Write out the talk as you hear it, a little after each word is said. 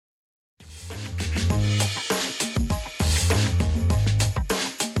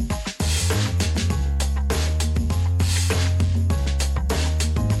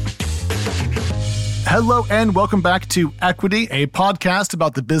Hello and welcome back to Equity, a podcast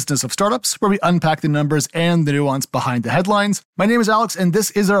about the business of startups, where we unpack the numbers and the nuance behind the headlines. My name is Alex, and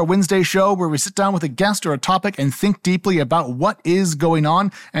this is our Wednesday show where we sit down with a guest or a topic and think deeply about what is going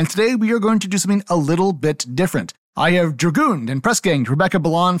on. And today we are going to do something a little bit different. I have dragooned and press-ganged Rebecca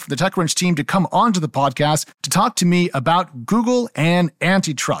Ballon from the TechCrunch team to come onto the podcast to talk to me about Google and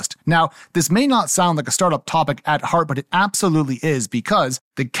antitrust. Now, this may not sound like a startup topic at heart, but it absolutely is, because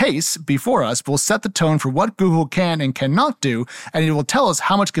the case before us will set the tone for what Google can and cannot do, and it will tell us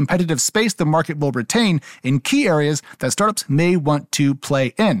how much competitive space the market will retain in key areas that startups may want to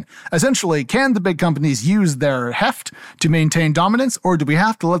play in. Essentially, can the big companies use their heft to maintain dominance, or do we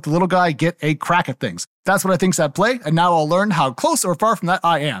have to let the little guy get a crack at things? That's what I think's at play, and now I'll learn how close or far from that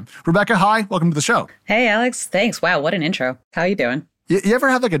I am. Rebecca, hi, welcome to the show. Hey, Alex, thanks. Wow, what an intro. How are you doing? You ever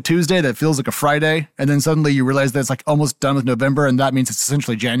have like a Tuesday that feels like a Friday, and then suddenly you realize that it's like almost done with November, and that means it's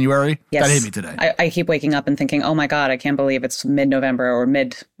essentially January? Yes. That hit me today. I keep waking up and thinking, oh my God, I can't believe it's mid-November or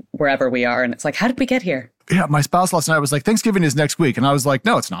mid wherever we are. And it's like, how did we get here? Yeah, my spouse last night was like, Thanksgiving is next week. And I was like,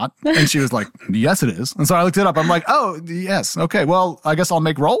 no, it's not. And she was like, yes, it is. And so I looked it up. I'm like, oh, yes. Okay, well, I guess I'll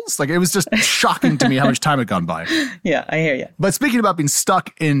make rolls. Like, it was just shocking to me how much time had gone by. Yeah, I hear you. But speaking about being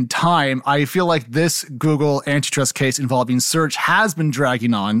stuck in time, I feel like this Google antitrust case involving search has been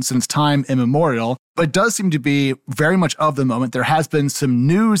dragging on since time immemorial, but does seem to be very much of the moment. There has been some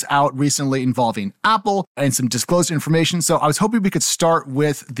news out recently involving Apple and some disclosed information. So I was hoping we could start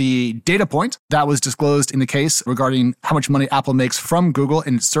with the data point that was disclosed in the case regarding how much money Apple makes from Google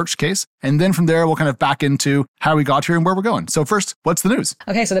in its search case. And then from there, we'll kind of back into how we got here and where we're going. So first, what's the news?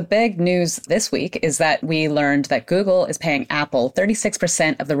 Okay, so the big news this week is that we learned that Google is paying Apple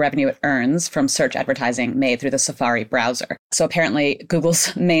 36% of the revenue it earns from search advertising made through the Safari browser. So apparently,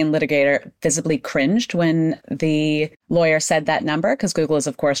 Google's main litigator visibly cringed when the lawyer said that number, because Google is,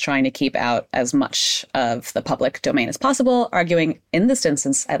 of course, trying to keep out as much of the public domain as possible, arguing, in this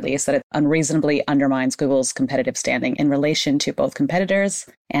instance at least, that it unreasonably undermines Google's competitive standing in relation to both competitors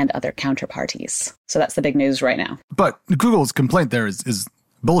and other counterparties. So that's the big news right now. But Google's complaint there is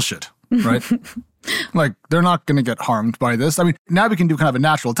bullshit, right? Like, they're not going to get harmed by this. I mean, now we can do kind of a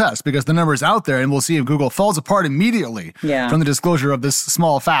natural test because the number's out there and we'll see if Google falls apart immediately from the disclosure of this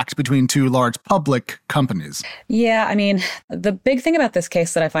small fact between two large public companies. Yeah, I mean, the big thing about this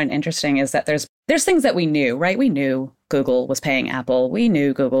case that I find interesting is that there's things that we knew, right? We knew Google was paying Apple. We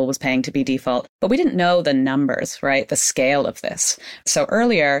knew Google was paying to be default, but we didn't know the numbers, right? The scale of this. So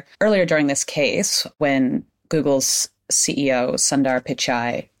earlier during this case, when Google's CEO, Sundar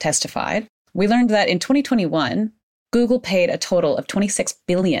Pichai, testified, we learned that in 2021, Google paid a total of $26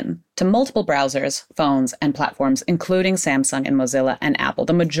 billion to multiple browsers, phones, and platforms, including Samsung and Mozilla and Apple,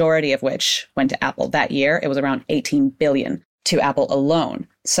 the majority of which went to Apple. That year, it was around $18 billion to Apple alone.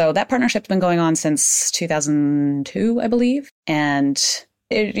 So that partnership's been going on since 2002, I believe. And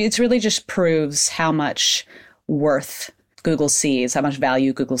it really just proves how much worth Google sees, how much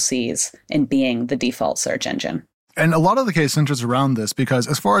value Google sees in being the default search engine. And a lot of the case centers around this because,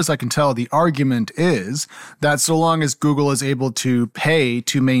 as far as I can tell, the argument is that so long as Google is able to pay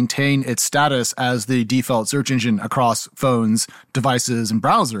to maintain its status as the default search engine across phones, devices, and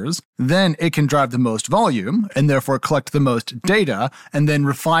browsers, then it can drive the most volume and therefore collect the most data and then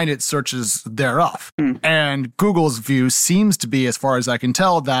refine its searches thereof. And Google's view seems to be, as far as I can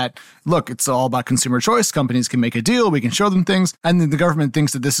tell, that, look, it's all about consumer choice. Companies can make a deal. We can show them things. And then the government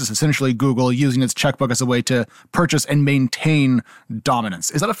thinks that this is essentially Google using its checkbook as a way to purchase and maintain dominance.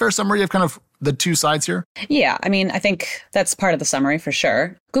 Is that a fair summary of kind of the two sides here? Yeah, I mean, I think that's part of the summary for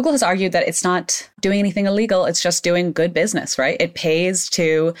sure. Google has argued that it's not doing anything illegal. It's just doing good business, right? It pays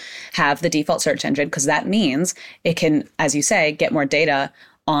to have the default search engine because that means it can, as you say, get more data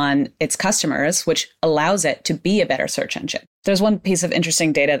on its customers, which allows it to be a better search engine. There's one piece of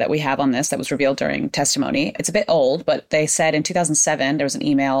interesting data that we have on this that was revealed during testimony. It's a bit old, but they said in 2007, there was an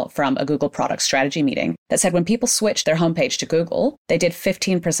email from a Google product strategy meeting that said when people switched their homepage to Google, they did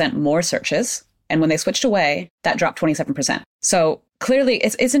 15% more searches. And when they switched away, that dropped 27%. So clearly,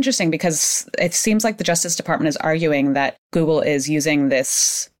 it's interesting because it seems like the Justice Department is arguing that Google is using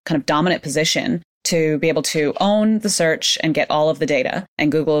this kind of dominant position to be able to own the search and get all of the data.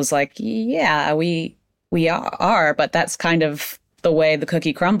 And Google is like, yeah, we are, but that's kind of the way the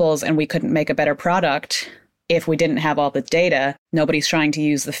cookie crumbles, and we couldn't make a better product if we didn't have all the data. Nobody's trying to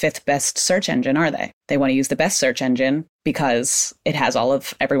use the fifth best search engine, are they? They want to use the best search engine because it has all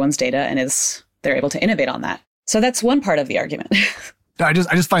of everyone's data and they're able to innovate on that. So that's one part of the argument. I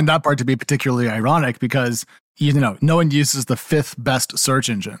just find that part to be particularly ironic because, no one uses the fifth best search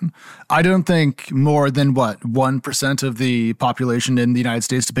engine. I don't think more than 1% of the population in the United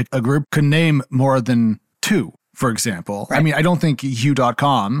States, to pick a group, could name more than two, for example. Right. I mean, I don't think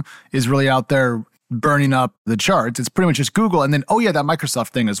you.com is really out there burning up the charts. It's pretty much just Google and then, that Microsoft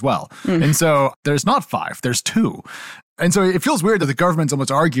thing as well. And so there's not five, there's two. And so it feels weird that the government's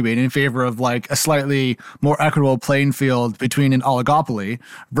almost arguing in favor of like a slightly more equitable playing field between an oligopoly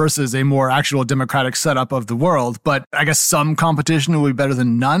versus a more actual democratic setup of the world. But I guess some competition will be better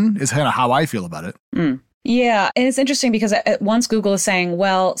than none is kind of how I feel about it. Yeah. And it's interesting because at once Google is saying,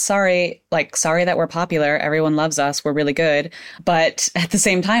 well, sorry that we're popular. Everyone loves us. We're really good. But at the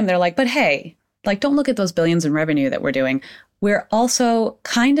same time, they're like, but hey, don't look at those billions in revenue that we're doing. We're also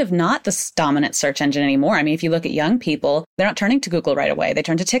kind of not the dominant search engine anymore. I mean, if you look at young people, they're not turning to Google right away. They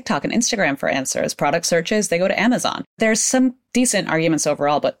turn to TikTok and Instagram for answers. Product searches, they go to Amazon. There's some decent arguments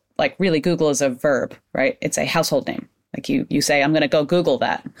overall, but really Google is a verb, right? It's a household name. Like you say, I'm going to go Google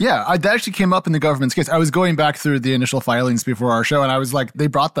that. Yeah, that actually came up in the government's case. I was going back through the initial filings before our show, and I was like, they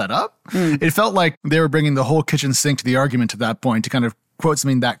brought that up? It felt like they were bringing the whole kitchen sink to the argument at that point to kind of quote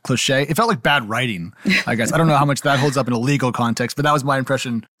something that cliche. It felt like bad writing, I guess. I don't know how much that holds up in a legal context, but that was my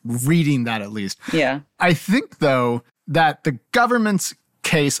impression reading that at least. Yeah. I think, though, that the government's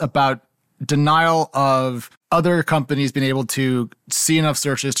case about denial of other companies being able to see enough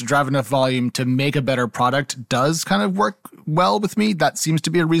searches to drive enough volume to make a better product does kind of work well with me. That seems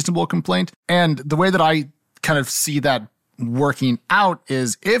to be a reasonable complaint. And the way that I kind of see that working out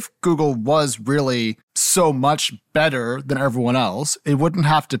is if Google was really so much better than everyone else, it wouldn't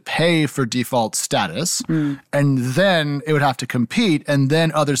have to pay for default status, and then it would have to compete, and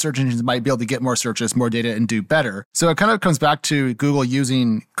then other search engines might be able to get more searches, more data, and do better. So it kind of comes back to Google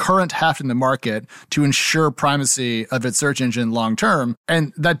using current heft in the market to ensure primacy of its search engine long term,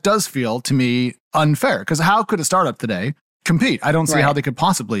 and that does feel, to me, unfair, because how could a startup today compete? I don't see how they could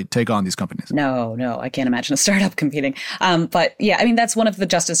possibly take on these companies. No, I can't imagine a startup competing. But yeah, I mean, that's one of the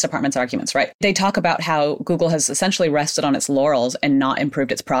Justice Department's arguments, right? They talk about how Google has essentially rested on its laurels and not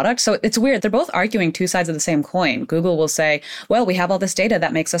improved its product. So it's weird. They're both arguing two sides of the same coin. Google will say, well, we have all this data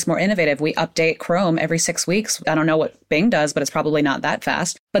that makes us more innovative. We update Chrome every 6 weeks. I don't know what Bing does, but it's probably not that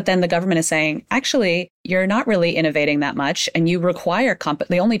fast. But then the government is saying, actually, you're not really innovating that much, and you require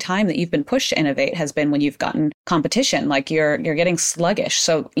the only time that you've been pushed to innovate has been when you've gotten competition. Like you're getting sluggish.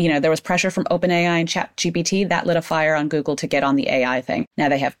 So, there was pressure from OpenAI and ChatGPT that lit a fire on Google to get on the AI thing. Now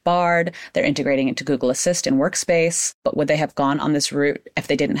they have Bard. They're integrating into Google Assist and Workspace. But would they have gone on this route if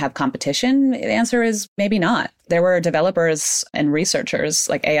they didn't have competition? The answer is maybe not. There were developers and researchers,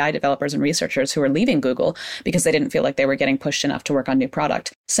 like AI developers and researchers, who were leaving Google because they didn't feel like they were getting pushed enough to work on new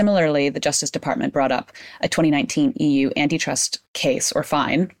product. Similarly, the Justice Department brought up a 2019 EU antitrust case or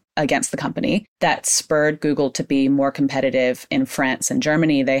fine against the company that spurred Google to be more competitive in France and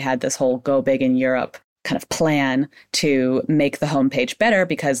Germany. They had this whole go big in Europe kind of plan to make the homepage better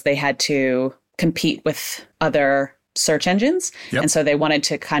because they had to compete with other search engines. Yep. And so they wanted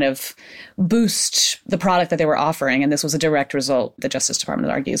to kind of boost the product that they were offering. And this was a direct result, the Justice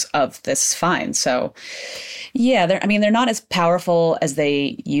Department argues, of this fine. So yeah, they're not as powerful as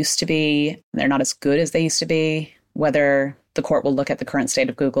they used to be. They're not as good as they used to be. Whether the court will look at the current state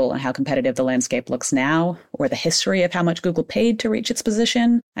of Google and how competitive the landscape looks now, or the history of how much Google paid to reach its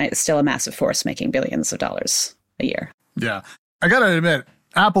position, it's still a massive force making billions of dollars a year. Yeah. I got to admit,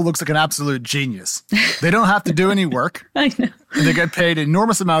 Apple looks like an absolute genius. They don't have to do any work. I know. They get paid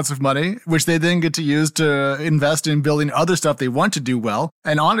enormous amounts of money, which they then get to use to invest in building other stuff they want to do well.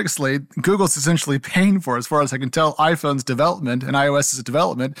 And honestly, Google's essentially paying for, as far as I can tell, iPhone's development and iOS's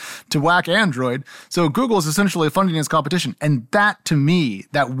development to whack Android. So Google is essentially funding its competition. And that, to me,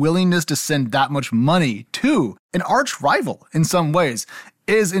 that willingness to send that much money to an arch rival in some ways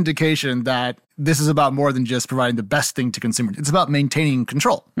is indication that this is about more than just providing the best thing to consumers. It's about maintaining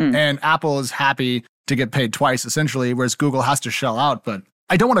control. And Apple is happy to get paid twice, essentially, whereas Google has to shell out. But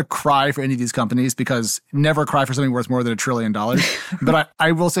I don't want to cry for any of these companies because never cry for something worth more than $1 trillion. But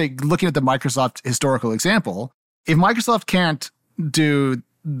I will say, looking at the Microsoft historical example, if Microsoft can't do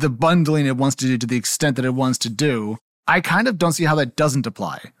the bundling it wants to do to the extent that it wants to do, I kind of don't see how that doesn't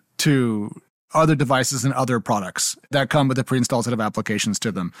apply to other devices and other products that come with a pre-installed set of applications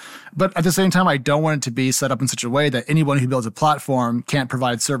to them. But at the same time, I don't want it to be set up in such a way that anyone who builds a platform can't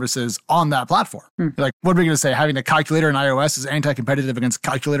provide services on that platform. Like, what are we going to say? Having a calculator in iOS is anti-competitive against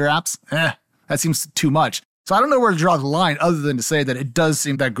calculator apps? That seems too much. So I don't know where to draw the line other than to say that it does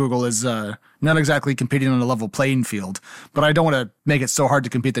seem that Google is not exactly competing on a level playing field, but I don't want to make it so hard to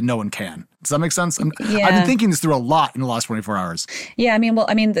compete that no one can. Does that make sense? I've been thinking this through a lot in the last 24 hours. Yeah,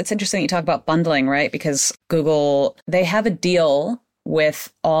 it's interesting that you talk about bundling, right? Because Google, they have a deal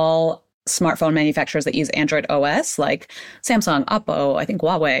with all smartphone manufacturers that use Android OS, like Samsung, Oppo, I think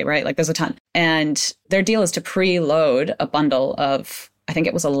Huawei, right? Like there's a ton. And their deal is to preload a bundle of, I think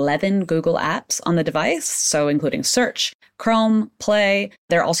it was 11 Google apps on the device, so including Search, Chrome, Play.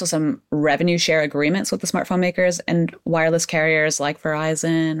 There are also some revenue share agreements with the smartphone makers and wireless carriers like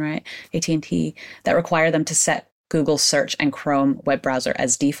Verizon, right, AT&T, that require them to set Google Search and Chrome web browser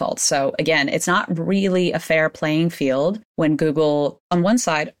as default. So again, it's not really a fair playing field when Google, on one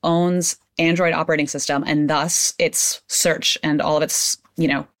side, owns Android operating system, and thus its search and all of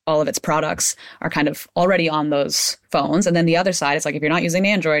its products are kind of already on those phones. And then the other side, it's like if you're not using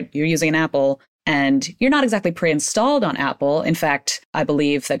Android, you're using an Apple, and you're not exactly pre-installed on Apple. In fact, I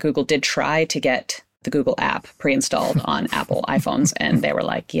believe that Google did try to get the Google app pre-installed on Apple iPhones, and they were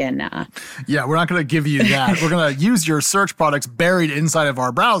like, yeah, nah. Yeah, we're not going to give you that. We're going to use your search products buried inside of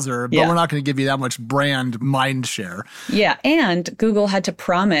our browser, but we're not going to give you that much brand mind share. Yeah, and Google had to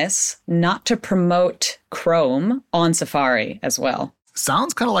promise not to promote Chrome on Safari as well.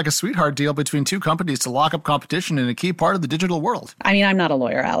 Sounds kind of like a sweetheart deal between two companies to lock up competition in a key part of the digital world. I mean, I'm not a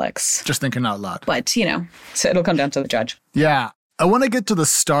lawyer, Alex. Just thinking out loud. But, so it'll come down to the judge. Yeah. I want to get to the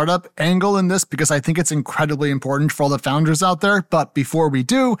startup angle in this because I think it's incredibly important for all the founders out there. But before we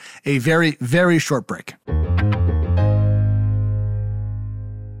do, a very, very short break.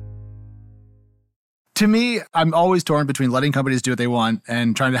 To me, I'm always torn between letting companies do what they want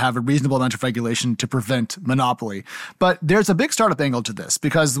and trying to have a reasonable amount of regulation to prevent monopoly. But there's a big startup angle to this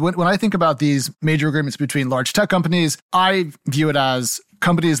because when I think about these major agreements between large tech companies, I view it as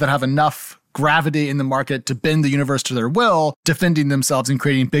companies that have enough gravity in the market to bend the universe to their will, defending themselves and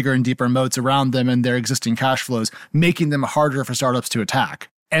creating bigger and deeper moats around them and their existing cash flows, making them harder for startups to attack.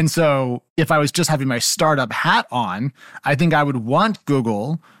 And so if I was just having my startup hat on, I think I would want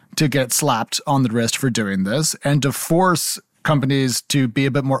Google to get slapped on the wrist for doing this and to force companies to be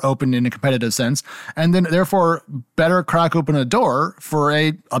a bit more open in a competitive sense, and then therefore better crack open a door for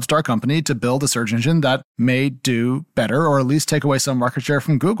a upstart company to build a search engine that may do better or at least take away some market share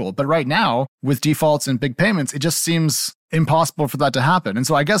from Google. But right now, with defaults and big payments, it just seems impossible for that to happen. And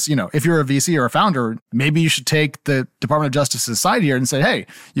so I guess, if you're a VC or a founder, maybe you should take the Department of Justice's side here and say, hey,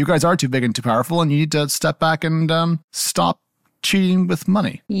 you guys are too big and too powerful, and you need to step back and stop cheating with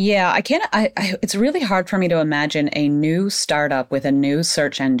money. Yeah, I can't. It's really hard for me to imagine a new startup with a new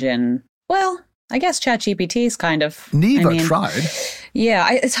search engine. Well, I guess ChatGPT's kind of. Neva tried.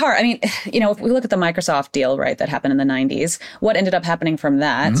 Yeah, it's hard. I mean, if we look at the Microsoft deal, right, that happened in the 90s, what ended up happening from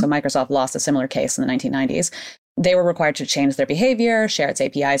that? So Microsoft lost a similar case in the 1990s. They were required to change their behavior, share its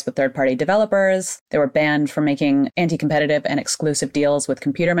APIs with third-party developers. They were banned from making anti-competitive and exclusive deals with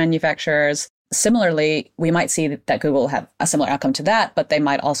computer manufacturers. Similarly, we might see that Google have a similar outcome to that, but they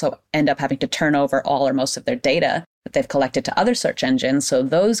might also end up having to turn over all or most of their data that they've collected to other search engines so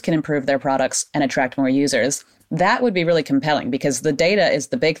those can improve their products and attract more users. That would be really compelling because the data is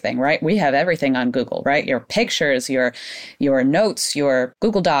the big thing, right? We have everything on Google, right? Your pictures, your notes, your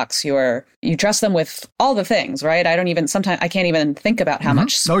Google Docs, you trust them with all the things, right? Sometimes I can't even think about how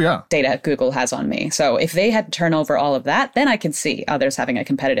much data Google has on me. So if they had to turn over all of that, then I can see others having a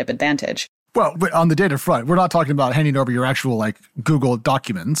competitive advantage. Well, but on the data front, we're not talking about handing over your actual Google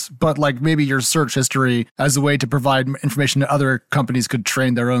documents, but maybe your search history as a way to provide information that other companies could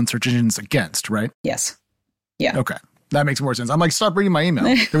train their own search engines against, right? Yes. Yeah. Okay. That makes more sense. I'm stop reading my email.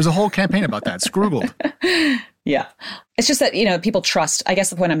 There was a whole campaign about that. Scroogled. Yeah. It's just that, people trust. I guess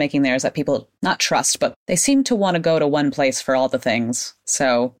the point I'm making there is that people not trust, but they seem to want to go to one place for all the things.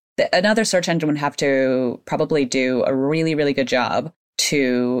 So another search engine would have to probably do a really, really good job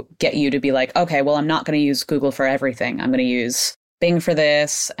to get you to be like, okay, well, I'm not going to use Google for everything. I'm going to use Bing for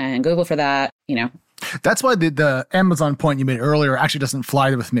this and Google for that, That's why the Amazon point you made earlier actually doesn't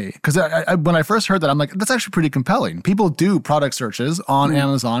fly with me. Because when I first heard that, I'm like, that's actually pretty compelling. People do product searches on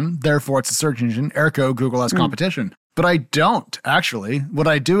Amazon. Therefore, it's a search engine. Ergo, Google has competition. But I don't, actually. What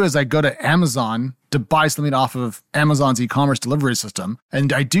I do is I go to Amazon to buy something off of Amazon's e-commerce delivery system.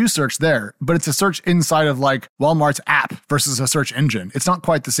 And I do search there, but it's a search inside of Walmart's app versus a search engine. It's not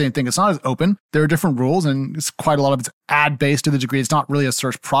quite the same thing. It's not as open. There are different rules, and it's quite a lot of it's ad-based to the degree it's not really a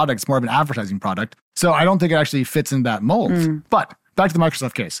search product. It's more of an advertising product. So I don't think it actually fits in that mold. But back to the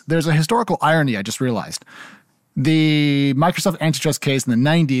Microsoft case. There's a historical irony I just realized. The Microsoft antitrust case in the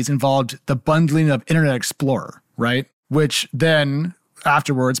 90s involved the bundling of Internet Explorer, right? Which then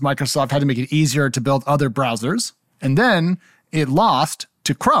afterwards, Microsoft had to make it easier to build other browsers. And then it lost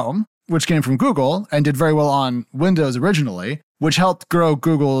to Chrome, which came from Google and did very well on Windows originally, which helped grow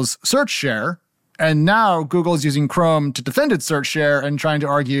Google's search share. And now Google's using Chrome to defend its search share and trying to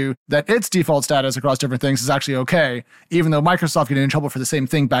argue that its default status across different things is actually okay, even though Microsoft getting in trouble for the same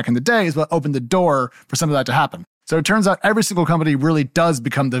thing back in the day is what opened the door for some of that to happen. So it turns out every single company really does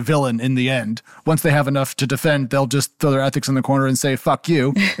become the villain in the end. Once they have enough to defend, they'll just throw their ethics in the corner and say, fuck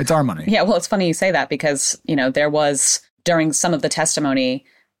you, it's our money. Yeah, well, it's funny you say that because, there was, during some of the testimony,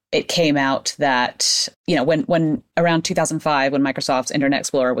 it came out that, when around 2005, when Microsoft's Internet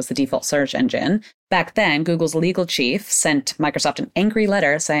Explorer was the default search engine, back then, Google's legal chief sent Microsoft an angry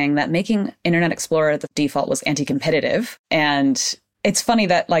letter saying that making Internet Explorer the default was anti-competitive. And it's funny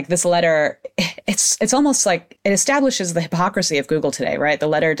that this letter, it's almost like it establishes the hypocrisy of Google today, right? The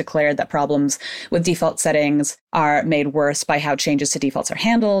letter declared that problems with default settings are made worse by how changes to defaults are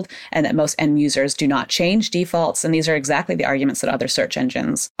handled and that most end users do not change defaults. And these are exactly the arguments that other search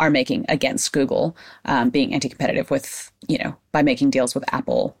engines are making against Google being anti-competitive with, by making deals with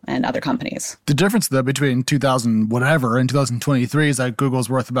Apple and other companies. The difference, though, between 2000 whatever and 2023 is that Google's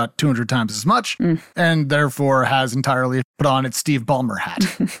worth about 200 times as much and therefore has entirely put on its Steve Ballmer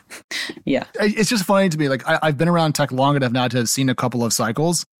hat. Yeah. It's just funny to me. I've been around tech long enough now to have seen a couple of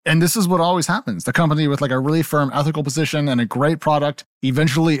cycles. And this is what always happens. The company with a really firm ethical position and a great product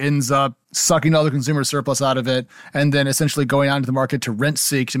eventually ends up sucking all the consumer surplus out of it and then essentially going out into the market to rent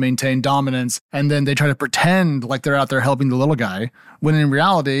seek to maintain dominance. And then they try to pretend like they're out there helping the little guy, when in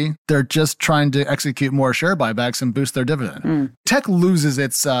reality, they're just trying to execute more share buybacks and boost their dividend. Tech loses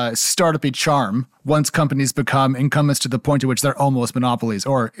its startup-y charm once companies become incumbents to the point at which they're almost monopolies,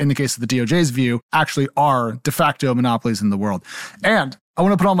 or in the case of the DOJ's view, actually are de facto monopolies in the world. And I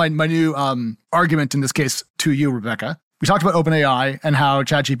want to put on my new argument in this case to you, Rebecca. We talked about OpenAI and how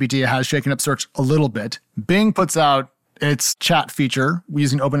ChatGPT has shaken up search a little bit. Bing puts out its chat feature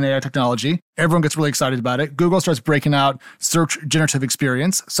using OpenAI technology. Everyone gets really excited about it. Google starts breaking out search generative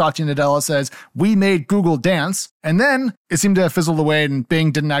experience. Satya Nadella says, we made Google dance. And then it seemed to have fizzled away and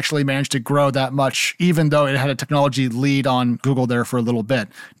Bing didn't actually manage to grow that much, even though it had a technology lead on Google there for a little bit.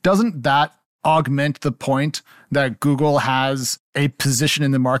 Doesn't that augment the point that Google has a position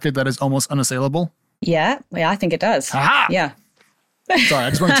in the market that is almost unassailable? Yeah, I think it does. Aha! Yeah. Sorry, I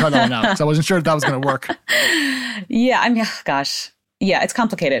just want to try that one out because I wasn't sure if that was going to work. Yeah, gosh. Yeah, it's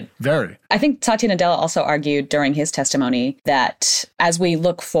complicated. Very. I think Satya Nadella also argued during his testimony that as we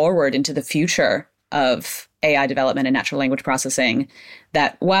look forward into the future of AI development and natural language processing,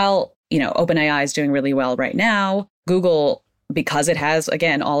 that while, OpenAI is doing really well right now, Google, because it has,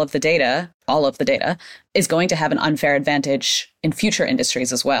 again, all of the data, is going to have an unfair advantage in future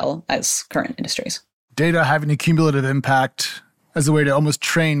industries as well as current industries. Data having a cumulative impact as a way to almost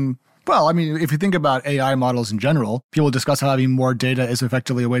train. Well, I mean, if you think about AI models in general, people discuss how having more data is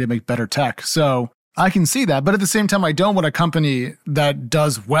effectively a way to make better tech. So I can see that. But at the same time, I don't want a company that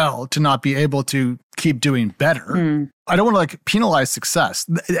does well to not be able to keep doing better. I don't want to penalize success.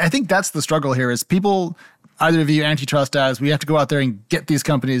 I think that's the struggle here is people either view antitrust as we have to go out there and get these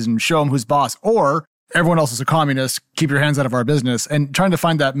companies and show them who's boss, or everyone else is a communist, keep your hands out of our business, and trying to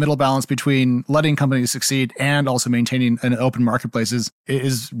find that middle balance between letting companies succeed and also maintaining an open marketplace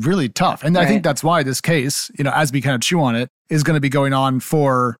is really tough. And I think that's why this case, as we kind of chew on it, is going to be going on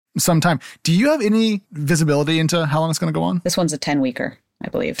for some time. Do you have any visibility into how long it's going to go on? This one's a 10-weeker, I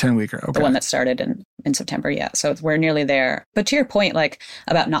believe. 10-weeker, okay. The one that started in September, yeah. So we're nearly there. But to your point,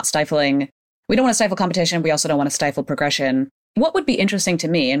 about not stifling, we don't want to stifle competition. We also don't want to stifle progression. What would be interesting to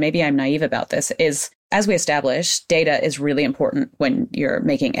me, and maybe I'm naive about this, is as we established, data is really important when you're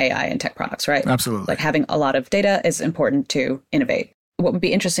making AI and tech products, right? Absolutely. Having a lot of data is important to innovate. What would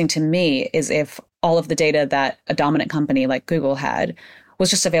be interesting to me is if all of the data that a dominant company like Google had was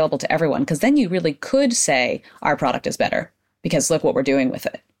just available to everyone, because then you really could say our product is better because look what we're doing with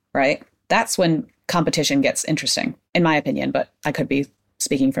it, right? That's when competition gets interesting, in my opinion, but I could be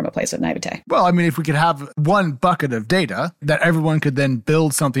speaking from a place of naivete. Well, I mean, if we could have one bucket of data that everyone could then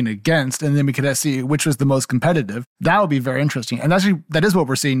build something against, and then we could see which was the most competitive, that would be very interesting. And actually, that is what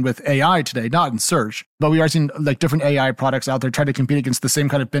we're seeing with AI today, not in search, but we are seeing different AI products out there try to compete against the same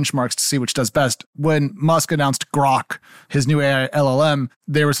kind of benchmarks to see which does best. When Musk announced Grok, his new AI LLM,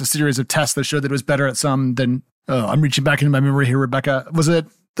 there was a series of tests that showed that it was better at some than, I'm reaching back into my memory here, Rebecca. Was it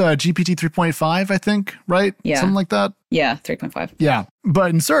GPT 3.5, I think, right? Yeah. Something like that? Yeah, 3.5. Yeah. But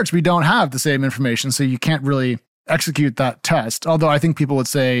in search, we don't have the same information, so you can't really execute that test. Although I think people would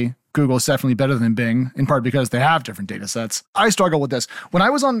say Google is definitely better than Bing, in part because they have different data sets. I struggle with this. When I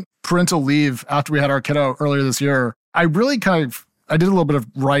was on parental leave after we had our kiddo earlier this year, I really I did a little bit of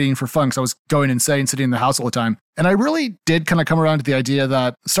writing for fun because I was going insane sitting in the house all the time. And I really did kind of come around to the idea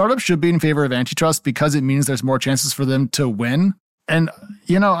that startups should be in favor of antitrust because it means there's more chances for them to win. And,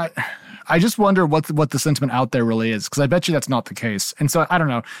 I just wonder what the sentiment out there really is, because I bet you that's not the case. And so I don't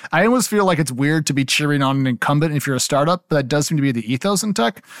know. I almost feel like it's weird to be cheering on an incumbent if you're a startup, but that does seem to be the ethos in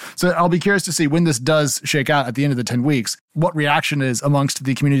tech. So I'll be curious to see when this does shake out at the end of the 10 weeks, what reaction is amongst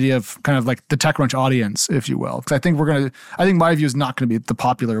the community of kind of like the TechCrunch audience, if you will. Because I think my view is not going to be the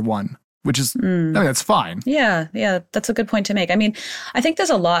popular one. Which is, that's fine. Yeah, that's a good point to make. I mean, I think there's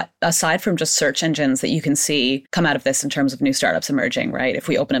a lot, aside from just search engines, that you can see come out of this in terms of new startups emerging, right? If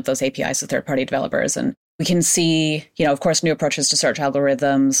we open up those APIs to third-party developers, and we can see, of course, new approaches to search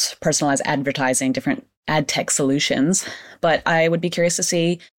algorithms, personalized advertising, different ad tech solutions. But I would be curious to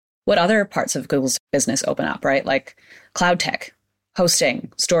see what other parts of Google's business open up, right? Like cloud tech,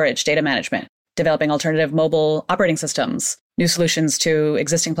 hosting, storage, data management, developing alternative mobile operating systems, new solutions to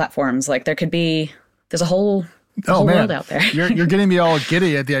existing platforms. Like there's a whole world out there. You're getting me all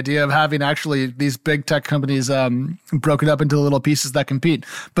giddy at the idea of having actually these big tech companies broken up into little pieces that compete.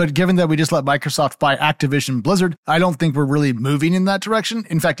 But given that we just let Microsoft buy Activision Blizzard, I don't think we're really moving in that direction.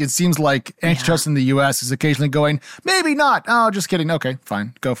 In fact, it seems like antitrust in the US is occasionally going, maybe not. Oh, just kidding. Okay,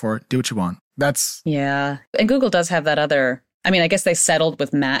 fine. Go for it. Do what you want. Yeah. And Google does have that other... I mean, I guess they settled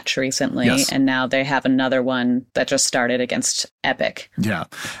with Match recently, and now they have another one that just started against Epic. Yeah.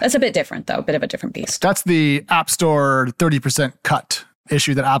 That's a bit different, though, a bit of a different beast. That's the App Store 30% cut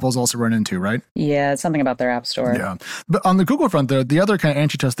issue that Apple's also run into, right? Yeah, it's something about their App Store. Yeah. But on the Google front, though, the other kind of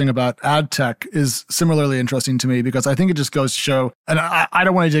antitrust thing about ad tech is similarly interesting to me because I think it just goes to show, and I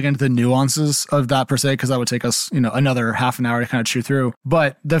don't want to dig into the nuances of that per se, because that would take us, another half an hour to kind of chew through.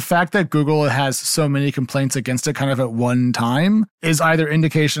 But the fact that Google has so many complaints against it kind of at one time is either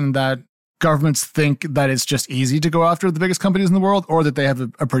indication that governments think that it's just easy to go after the biggest companies in the world, or that they have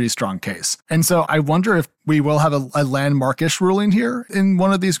a pretty strong case. And so I wonder if we will have a landmark-ish ruling here in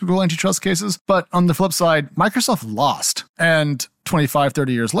one of these Google antitrust cases. But on the flip side, Microsoft lost. And 25,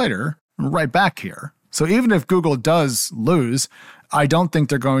 30 years later, right back here. So even if Google does lose, I don't think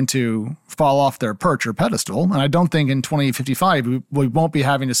they're going to fall off their perch or pedestal. And I don't think in 2055, we won't be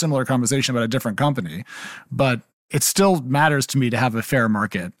having a similar conversation about a different company. But it still matters to me to have a fair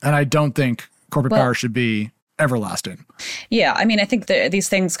market. And I don't think corporate power should be everlasting. Yeah. I mean, I think these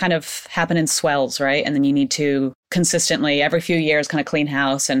things kind of happen in swells, right? And then you need to consistently, every few years, kind of clean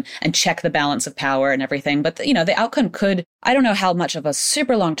house and check the balance of power and everything. But, the outcome could, I don't know how much of a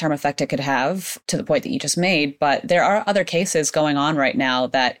super long-term effect it could have to the point that you just made, but there are other cases going on right now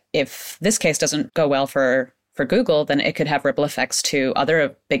that if this case doesn't go well for Google, then it could have ripple effects to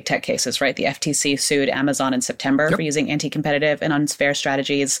other big tech cases, right? The FTC sued Amazon in September for using anti-competitive and unfair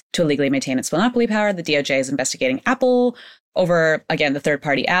strategies to illegally maintain its monopoly power. The DOJ is investigating Apple over, again, the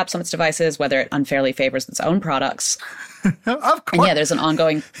third-party apps on its devices, whether it unfairly favors its own products. Of course. And yeah, there's an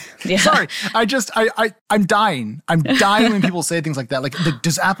ongoing... Yeah. Sorry, I'm dying. I'm dying when people say things like that. Like,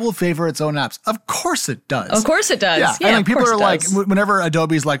 does Apple favor its own apps? Of course it does. Of course it does. Yeah, and like, people are like, whenever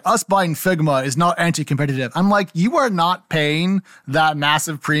Adobe's like, us buying Figma is not anti-competitive. I'm like, you are not paying that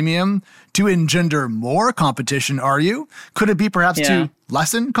massive premium to engender more competition, are you? Could it be perhaps to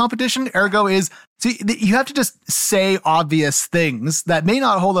lessen competition? Ergo is... See, you have to just say obvious things that may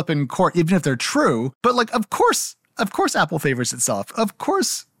not hold up in court, even if they're true. But like, of course Apple favors itself. Of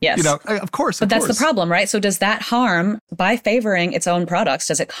course. Yes. Of course. But that's the problem, right? So does that harm, by favoring its own products,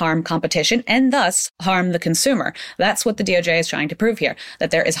 does it harm competition and thus harm the consumer? That's what the DOJ is trying to prove here,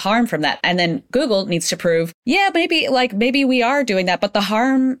 that there is harm from that. And then Google needs to prove, maybe we are doing that, but the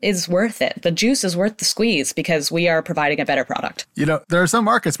harm is worth it. The juice is worth the squeeze because we are providing a better product. There are some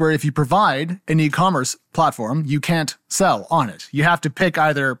markets where if you provide an e-commerce platform, you can't sell on it. You have to pick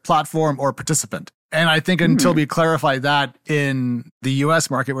either platform or participant. And I think until we clarify that in the US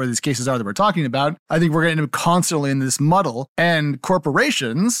market where these cases are that we're talking about, I think we're going to be constantly in this muddle. And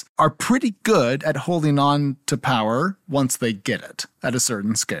corporations are pretty good at holding on to power once they get it at a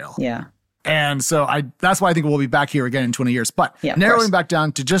certain scale. Yeah. And so that's why I think we'll be back here again in 20 years. But narrowing back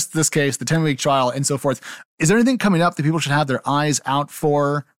down to just this case, the 10-week trial and so forth, is there anything coming up that people should have their eyes out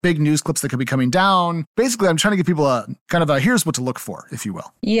for? Big news clips that could be coming down? Basically, I'm trying to give people a kind of a here's what to look for, if you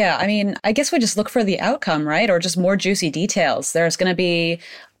will. Yeah, I mean, I guess we just look for the outcome, right? Or just more juicy details. There's going to be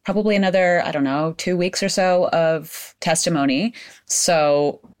probably another, 2 weeks or so of testimony.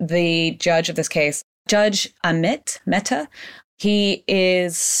 So the judge of this case, Judge Amit Mehta, he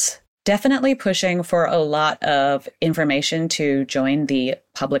is definitely pushing for a lot of information to join the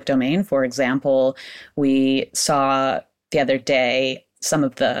public domain. For example, we saw the other day some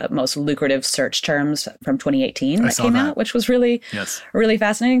of the most lucrative search terms from 2018 that came out, which was really, really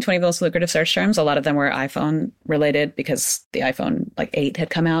fascinating. 20 most lucrative search terms. A lot of them were iPhone related because the iPhone 8 had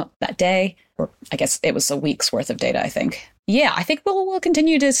come out that day. Or I guess it was a week's worth of data, I think. Yeah, I think we'll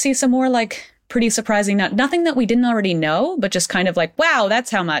continue to see some more pretty surprising, nothing that we didn't already know, but just kind of wow,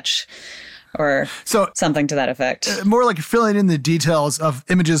 that's how much. Or something to that effect. More like filling in the details of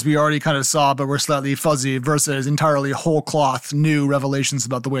images we already kind of saw, but were slightly fuzzy versus entirely whole cloth new revelations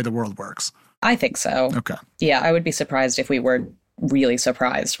about the way the world works. I think so. Okay. Yeah, I would be surprised if we were really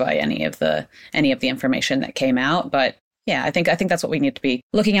surprised by any of the information that came out. But yeah, I think that's what we need to be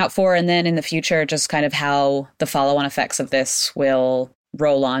looking out for. And then in the future, just kind of how the follow-on effects of this will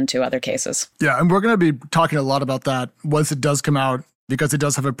roll on to other cases. Yeah, and we're going to be talking a lot about that once it does come out, because it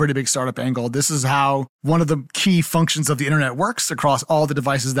does have a pretty big startup angle. This is how one of the key functions of the internet works across all the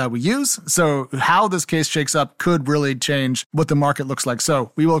devices that we use. So how this case shakes up could really change what the market looks like.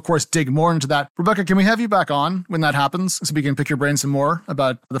 So we will, of course, dig more into that. Rebecca, can we have you back on when that happens so we can pick your brain some more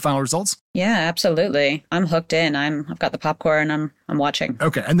about the final results? Yeah, absolutely. I'm hooked in. I've got the popcorn. I'm watching.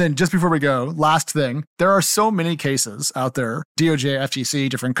 Okay. And then just before we go, last thing, there are so many cases out there, DOJ, FTC,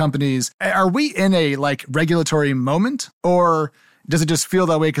 different companies. Are we in a regulatory moment, or does it just feel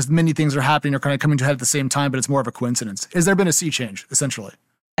that way because many things are happening or kind of coming to a head at the same time, but it's more of a coincidence? Has there been a sea change, essentially?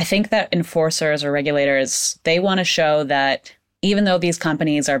 I think that enforcers or regulators, they want to show that even though these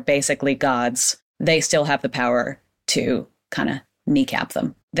companies are basically gods, they still have the power to kind of kneecap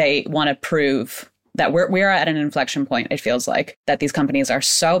them. They want to prove that we're at an inflection point, it feels like, that these companies are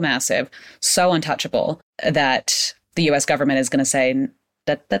so massive, so untouchable, that the U.S. government is going to say,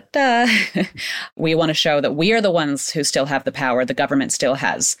 we want to show that we are the ones who still have the power. The government still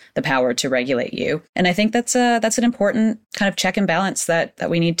has the power to regulate you. And I think that's an important kind of check and balance that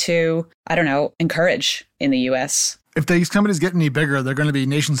we need to, encourage in the U.S. If these companies get any bigger, they're going to be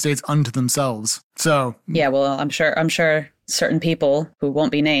nation states unto themselves. So yeah, well, I'm sure certain people who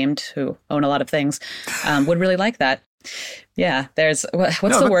won't be named, who own a lot of things, would really like that. Yeah, there's what's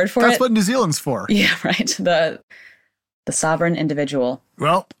the word for it? That's what New Zealand's for. Yeah, right. The sovereign individual.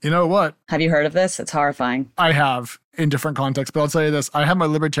 Well, you know what? Have you heard of this? It's horrifying. I have, in different contexts, but I'll tell you this. I had my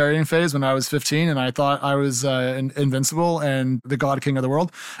libertarian phase when I was 15, and I thought I was invincible and the god king of the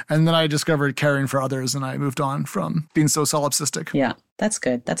world. And then I discovered caring for others, and I moved on from being so solipsistic. Yeah, that's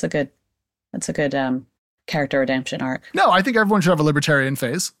good. That's a good character redemption arc. No, I think everyone should have a libertarian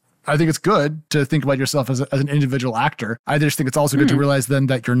phase. I think it's good to think about yourself as an individual actor. I just think it's also good to realize then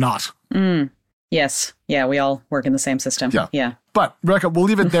that you're not. Yes. Yeah, we all work in the same system. Yeah. But, Rebecca, we'll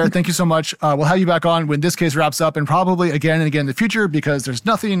leave it there. Thank you so much. We'll have you back on when this case wraps up, and probably again and again in the future, because there's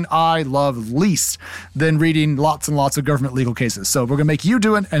nothing I love least than reading lots and lots of government legal cases. So we're going to make you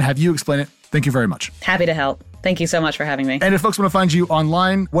do it and have you explain it. Thank you very much. Happy to help. Thank you so much for having me. And if folks want to find you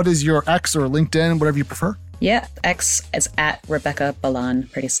online, what is your X or LinkedIn, whatever you prefer? Yeah, X is at Rebecca Ballan,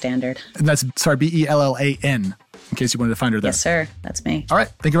 pretty standard. And that's, Bellan, in case you wanted to find her there. Yes, sir. That's me. All right.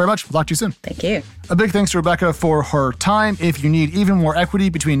 Thank you very much. We'll talk to you soon. Thank you. A big thanks to Rebecca for her time. If you need even more equity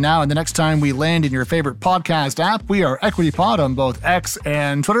between now and the next time we land in your favorite podcast app, we are Equity Pod on both X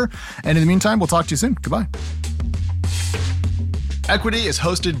and Twitter. And in the meantime, we'll talk to you soon. Goodbye. Equity is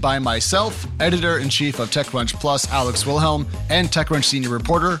hosted by myself, Editor-in-Chief of TechCrunch Plus, Alex Wilhelm, and TechCrunch Senior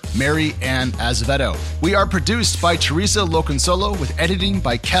Reporter, Mary Ann Azevedo. We are produced by Teresa Loconsolo with editing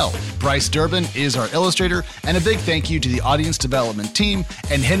by Kel. Bryce Durbin is our illustrator, and a big thank you to the audience development team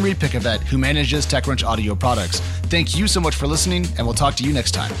and Henry Picavet, who manages TechCrunch Audio Products. Thank you so much for listening, and we'll talk to you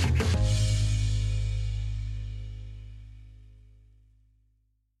next time.